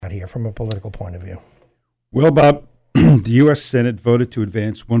out here from a political point of view? Well, Bob, the U.S. Senate voted to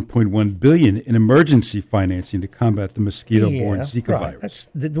advance $1.1 billion in emergency financing to combat the mosquito-borne Zika virus.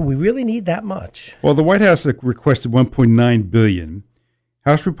 Do we really need that much? Well, the White House requested $1.9 billion.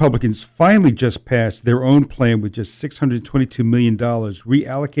 House Republicans finally just passed their own plan with just $622 million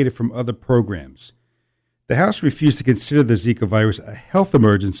reallocated from other programs. The House refused to consider the Zika virus a health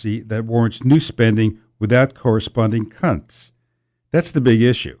emergency that warrants new spending without corresponding cuts. That's the big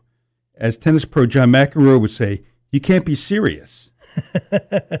issue. As tennis pro John McEnroe would say, you can't be serious.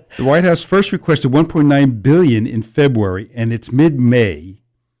 The White House first requested $1.9 billion in February, and it's mid-May.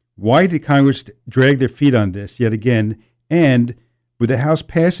 Why did Congress drag their feet on this yet again? And with the House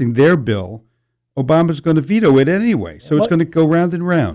passing their bill, Obama's going to veto it anyway, so it's going to go round and round.